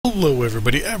Hello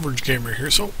everybody, Average Gamer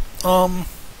here. So, ooh,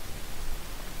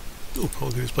 look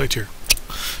at these plates here.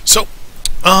 So,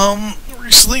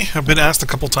 recently I've been asked a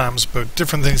couple times about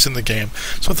different things in the game,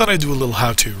 so I thought I'd do a little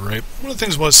how-to, right? One of the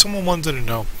things was someone wanted to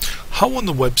know how on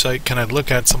the website can I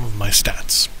look at some of my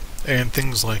stats and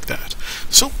things like that.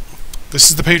 So, this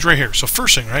is the page right here. So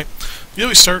first thing, right, you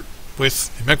always start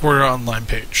with the MechWarrior Online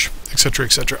page, etc.,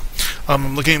 etc.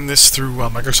 I'm looking at this through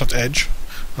Microsoft Edge.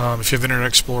 If you have Internet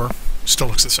Explorer, it still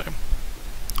looks the same.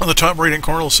 On the top right-hand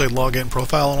corner, it'll say login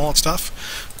profile and all that stuff.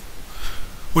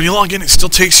 When you log in, it still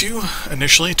takes you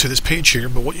initially to this page here,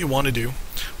 but what you want to do,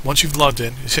 once you've logged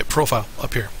in, is hit profile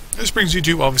up here. This brings you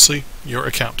to, obviously, your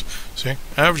account. See?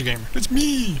 Average Gamer. It's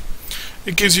me!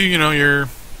 It gives you, your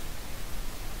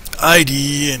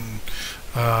ID and,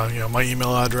 my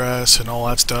email address and all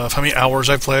that stuff. How many hours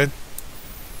I've played.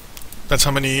 That's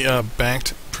how many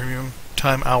banked premium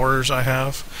time hours I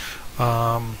have.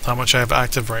 How much I have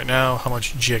active right now, how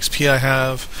much GXP I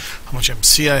have, how much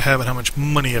MC I have, and how much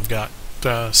money I've got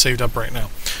saved up right now.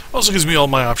 Also gives me all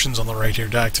my options on the right here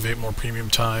to activate more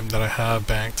premium time that I have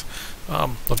banked.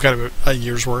 I've got about a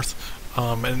year's worth,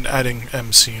 and adding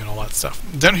MC and all that stuff.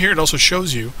 Down here it also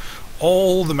shows you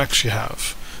all the mechs you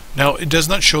have. Now it does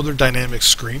not show their dynamic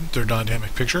screen, their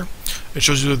dynamic picture. It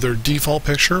shows you their default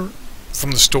picture from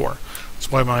the store.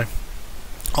 That's why my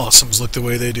awesomes look the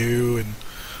way they do and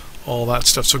all that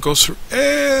stuff. So it goes through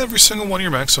every single one of your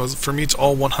mechs. So for me, it's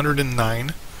all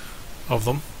 109 of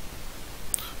them.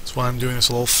 That's why I'm doing this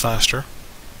a little faster.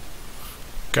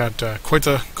 Got quite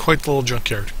the little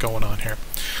junkyard going on here.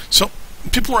 So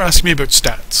people were asking me about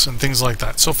stats and things like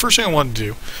that. So first thing I wanted to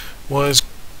do was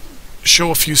show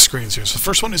a few screens here. So the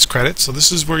first one is credit. So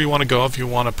this is where you want to go if you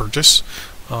want to purchase.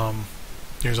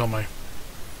 Here's all my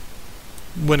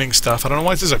winning stuff. I don't know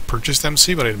why it says I purchased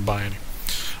MC, but I didn't buy any.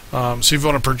 So if you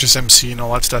want to purchase MC and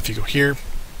all that stuff, you go here.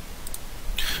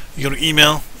 You go to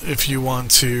email if you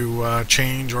want to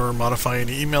change or modify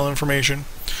any email information.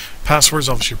 Passwords,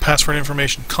 obviously your password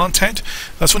information. Content,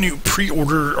 that's when you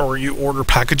pre-order or you order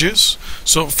packages.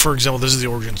 So for example, this is the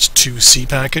Origins 2C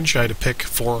package. I had to pick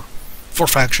four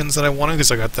factions that I wanted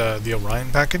because I got the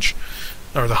Orion package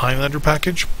or the Highlander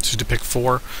package. So to pick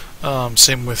 4.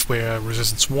 Same with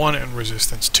Resistance 1 and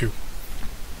Resistance 2.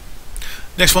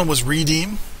 Next one was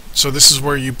redeem. So this is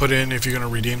where you put in if you're going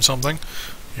to redeem something.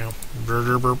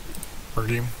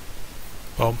 Redeem.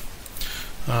 Well,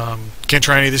 can't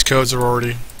try any of these codes. They're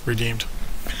already redeemed.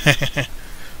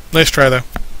 Nice try though.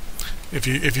 If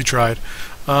you tried.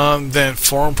 Then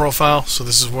forum profile. So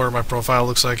this is where my profile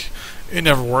looks like. It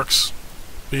never works.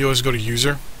 But you always go to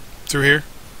user through here.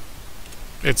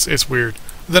 It's weird.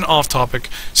 Then off topic.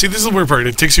 See, this is the weird part.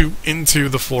 It takes you into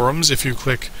the forums if you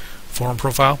click forum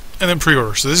profile, and then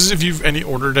pre-order. So this is if you've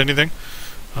ordered anything.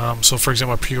 So for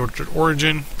example, I pre-ordered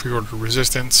Origin, pre-ordered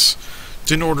Resistance,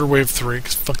 didn't order Wave 3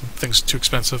 because fucking thing's too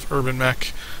expensive. Urban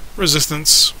Mech,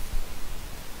 Resistance.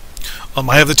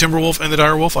 I have the Timberwolf and the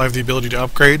Direwolf. I have the ability to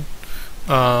upgrade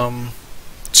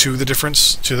to the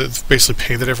difference, basically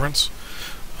pay the difference.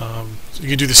 You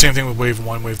can do the same thing with Wave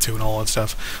 1, Wave 2, and all that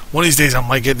stuff. One of these days I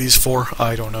might get these 4.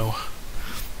 I don't know.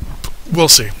 We'll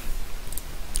see.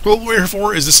 What we're here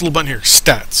for is this little button here,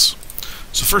 Stats.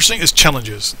 So first thing is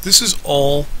Challenges. This is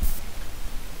all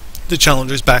the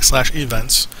challenges /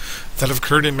 events that have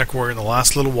occurred in MechWarrior in the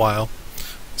last little while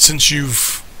since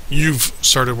you've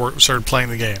started playing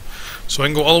the game. So I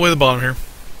can go all the way to the bottom here.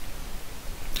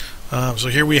 So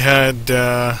here we had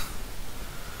I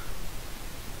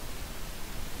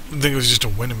think it was just a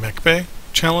win a mech bay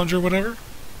challenge or whatever.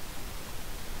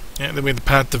 Yeah, then we had the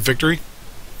Path to Victory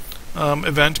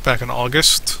event back in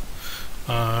August.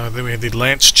 Then we had the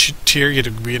Lance tier. You had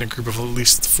to be in a group of at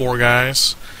least 4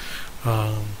 guys.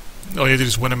 All you had to do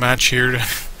is win a match here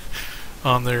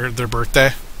on their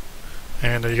birthday,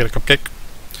 and you get a cupcake.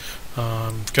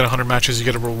 Got 100 matches, you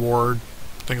get a reward,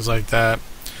 things like that.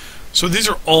 So these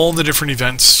are all the different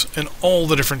events and all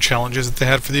the different challenges that they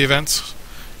had for the events.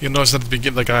 You'll notice at the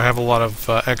beginning, like I have a lot of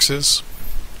X's.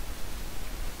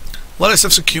 A lot of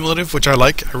stuff's accumulative, which I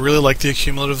like. I really like the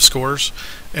accumulative scores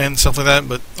and stuff like that,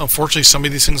 but unfortunately some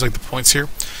of these things, like the points here,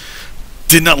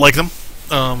 did not like them.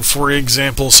 For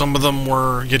example, some of them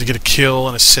were you had to get a kill,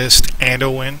 an assist, and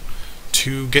a win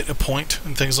to get a point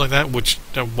and things like that, which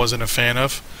I wasn't a fan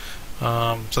of.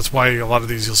 So that's why a lot of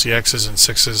these you'll see X's and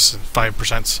 6's and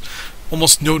 5%.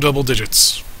 Almost no double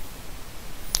digits.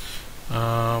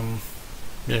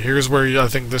 Yeah, here's where I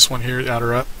think this one here,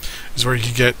 Adder Up, is where you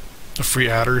can get a free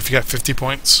adder if you got 50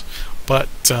 points. But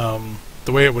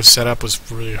the way it was set up was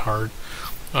really hard.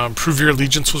 Prove Your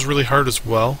Allegiance was really hard as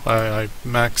well. I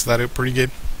maxed that out pretty good.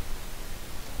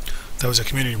 That was a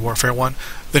community warfare one.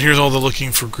 Then here's all the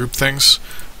looking for group things.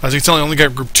 As you can tell, I only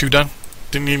got group 2 done.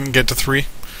 Didn't even get to 3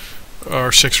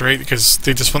 or 6 or 8 because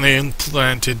when they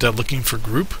implemented looking for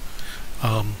group,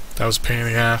 that was a pain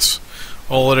in the ass.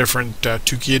 All the different Bella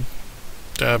 2Kid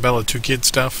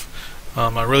stuff.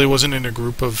 I really wasn't in a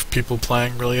group of people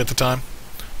playing really at the time.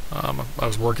 I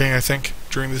was working, I think,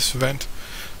 during this event,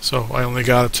 so I only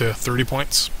got up to 30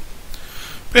 points.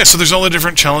 But yeah, so there's all the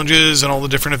different challenges and all the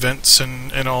different events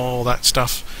and all that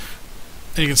stuff.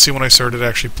 And you can see when I started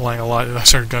actually playing a lot, and I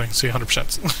started getting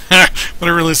 100% when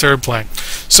I really started playing.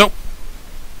 So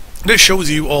this shows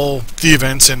you all the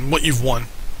events and what you've won,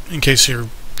 in case you're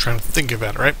trying to think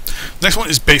about it, right? Next one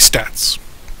is base stats.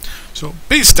 So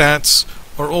base stats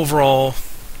are overall.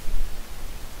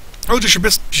 Oh, just your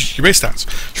base stats.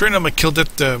 So right now my kill to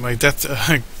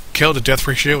death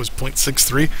ratio is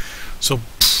 0.63. So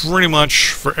pretty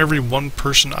much for every one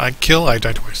person I kill, I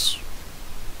die twice.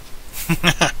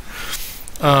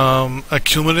 A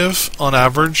cumulative, on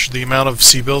average, the amount of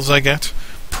C-bills I get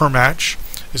per match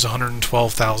is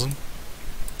 112,000.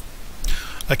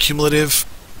 A cumulative,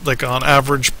 like on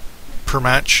average per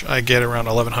match, I get around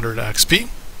 1100 XP.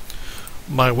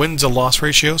 My wins to loss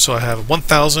ratio, so I have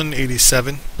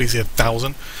 1087, basically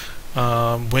 1,000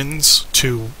 wins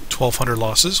to 1200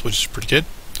 losses, which is pretty good.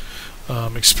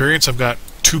 Experience, I've got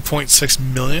 2.6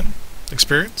 million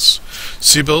experience.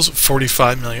 C-bills,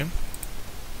 45 million.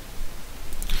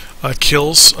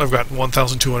 Kills, I've got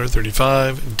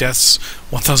 1,235. Deaths,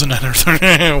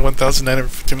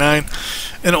 1,959.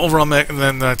 And overall mech, and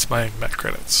then that's my mech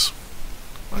credits.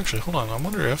 Actually, hold on, I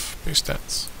wonder if base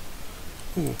stats.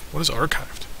 Ooh, what is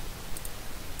archived?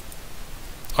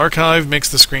 Archive makes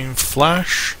the screen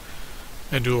flash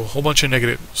and do a whole bunch of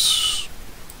negatives.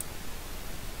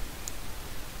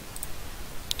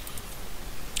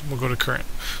 We'll go to current.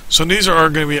 So these are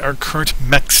going to be our current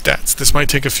mech stats. This might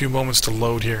take a few moments to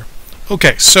load here.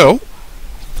 Okay, so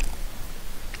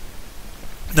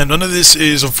now none of this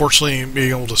is unfortunately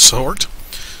being able to sort.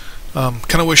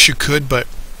 Kind of wish you could, but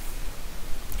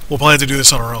we'll probably have to do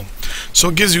this on our own. So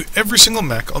it gives you every single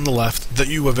mech on the left that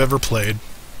you have ever played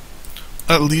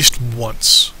at least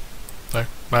once. Okay,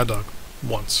 Mad Dog,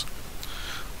 once.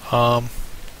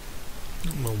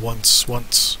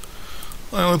 Once.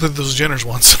 I only played those Jenners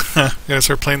once. I gotta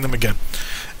start playing them again.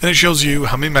 And it shows you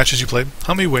how many matches you played,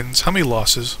 how many wins, how many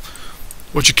losses,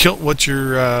 what you kill, what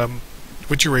your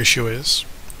ratio is,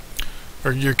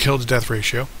 or your kill to death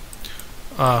ratio,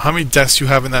 how many deaths you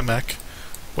have in that mech,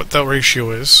 what that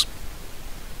ratio is,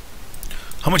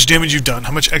 how much damage you've done,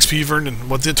 how much XP you've earned, and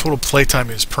what the total playtime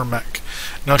is per mech.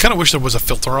 Now I kind of wish there was a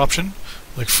filter option.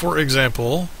 Like for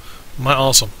example, my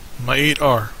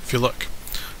 8R, if you look.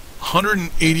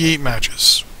 188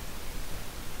 matches.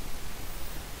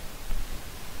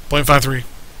 0.53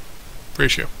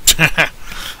 ratio.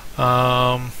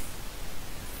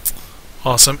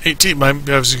 Awesome. 18.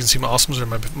 As you can see, my awesomes are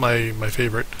my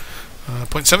favorite.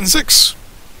 0.76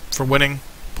 for winning.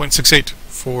 0.68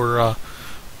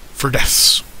 for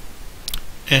deaths.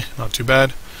 Not too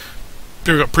bad.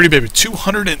 Here we go. Pretty baby.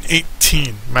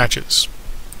 218 matches.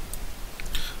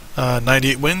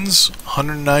 98 wins,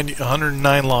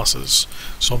 109 losses.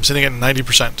 So I'm sitting at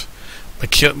 90%. My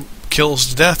kills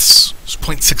to deaths is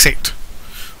 0.68.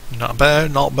 Not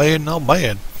bad, not bad, not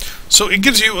bad. So it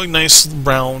gives you a nice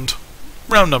round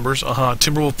numbers.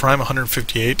 Timberwolf Prime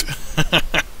 158.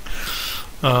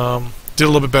 Did a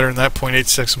little bit better than that,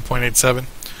 0.86 and 0.87.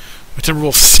 My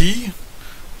Timberwolf C,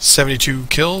 72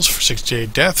 kills for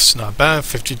 68 deaths, not bad.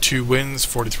 52 wins,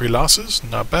 43 losses,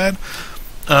 not bad.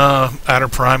 Adder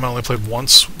Prime, I only played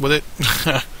once with it.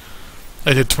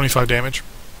 I did 25 damage.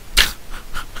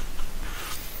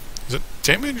 Is it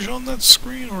damage on that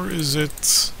screen, or is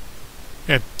it...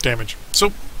 Yeah, damage.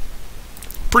 So,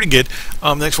 pretty good.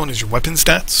 Next one is your weapon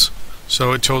stats.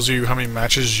 So it tells you how many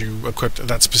matches you equipped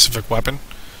that specific weapon.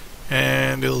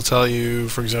 And it'll tell you,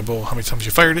 for example, how many times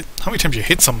you fired it, how many times you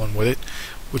hit someone with it,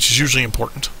 which is usually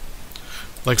important.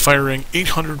 Like firing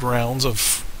 800 rounds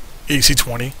of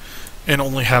AC-20 and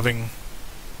only having,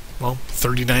 well,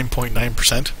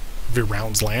 39.9% of your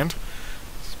rounds land.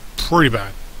 Pretty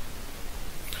bad.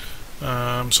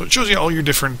 So it shows you all your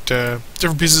different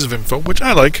pieces of info, which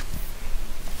I like.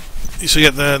 So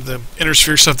you get the inner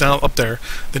sphere stuff down up there,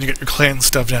 then you get your clan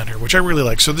stuff down here, which I really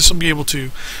like. So this will be able to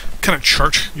kind of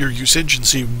chart your usage and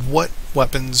see what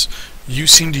weapons you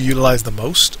seem to utilize the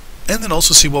most, and then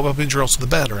also see what weapons you're also the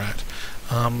better at.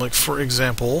 Like for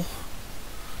example,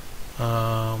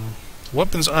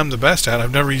 weapons I'm the best at,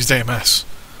 I've never used AMS.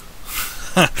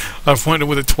 I've went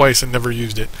with it twice and never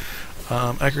used it.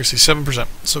 Accuracy 7%.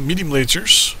 So medium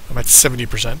lasers, I'm at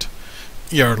 70%.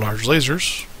 ER large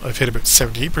lasers. I've hit about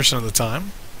 78% of the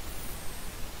time.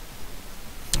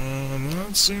 And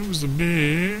that seems to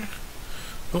be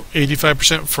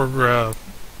 85% for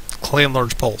clay and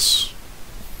large pulse.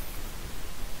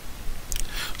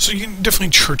 So you can definitely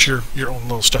church your own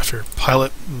little stuff here.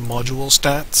 Pilot module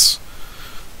stats.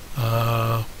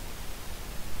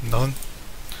 None.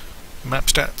 Map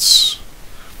stats.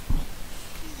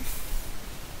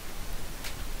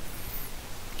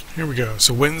 Here we go.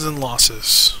 So wins and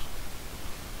losses.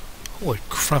 Holy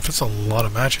crap, that's a lot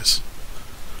of matches.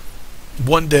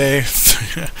 One day, I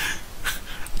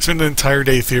spent an entire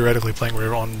day theoretically playing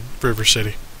on River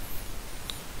City.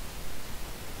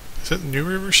 Is it New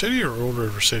River City or Old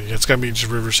River City? It's gotta be just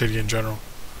River City in general.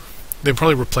 They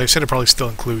probably replace it. It probably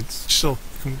still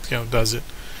does it.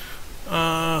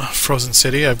 Frozen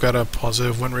City, I've got a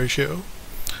positive win ratio.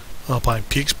 Alpine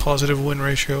Peaks, positive win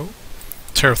ratio.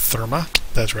 Terra Firma,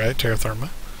 that's right, Terra Firma.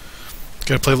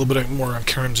 Gotta play a little bit more on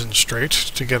Crimson Strait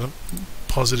to get a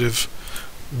positive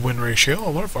win ratio. I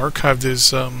wonder if archived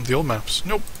is the old maps.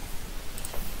 Nope.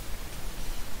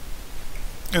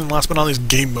 And last but not least,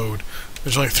 game mode.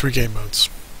 There's only 3 game modes.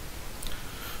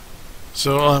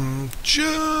 So I'm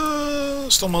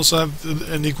just almost at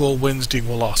an equal wins to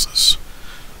equal losses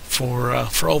for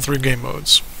all 3 game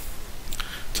modes.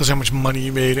 Tells you how much money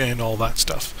you made and all that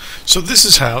stuff. So this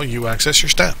is how you access your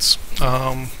stats.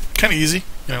 Kind of easy,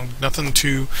 nothing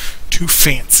too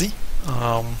fancy.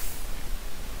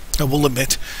 I will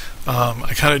admit,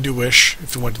 I kind of do wish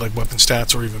if you went to like weapon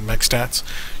stats or even mech stats,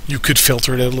 you could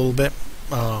filter it out a little bit.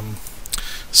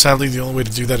 Sadly, the only way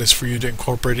to do that is for you to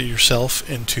incorporate it yourself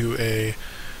into a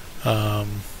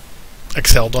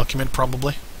Excel document,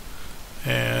 probably.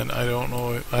 And I don't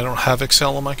know, I don't have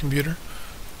Excel on my computer,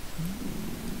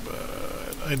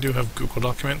 but I do have Google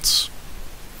Documents.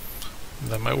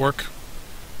 That might work.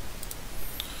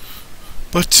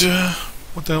 But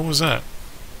what the hell was that?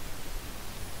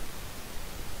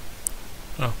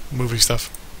 Oh, movie stuff.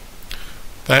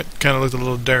 That kind of looked a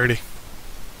little dirty.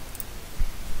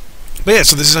 But yeah,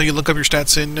 so this is how you look up your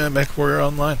stats in MechWarrior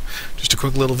Online. Just a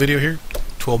quick little video here,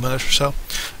 12 minutes or so.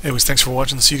 Anyways, thanks for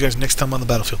watching. See you guys next time on the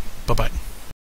battlefield. Bye-bye.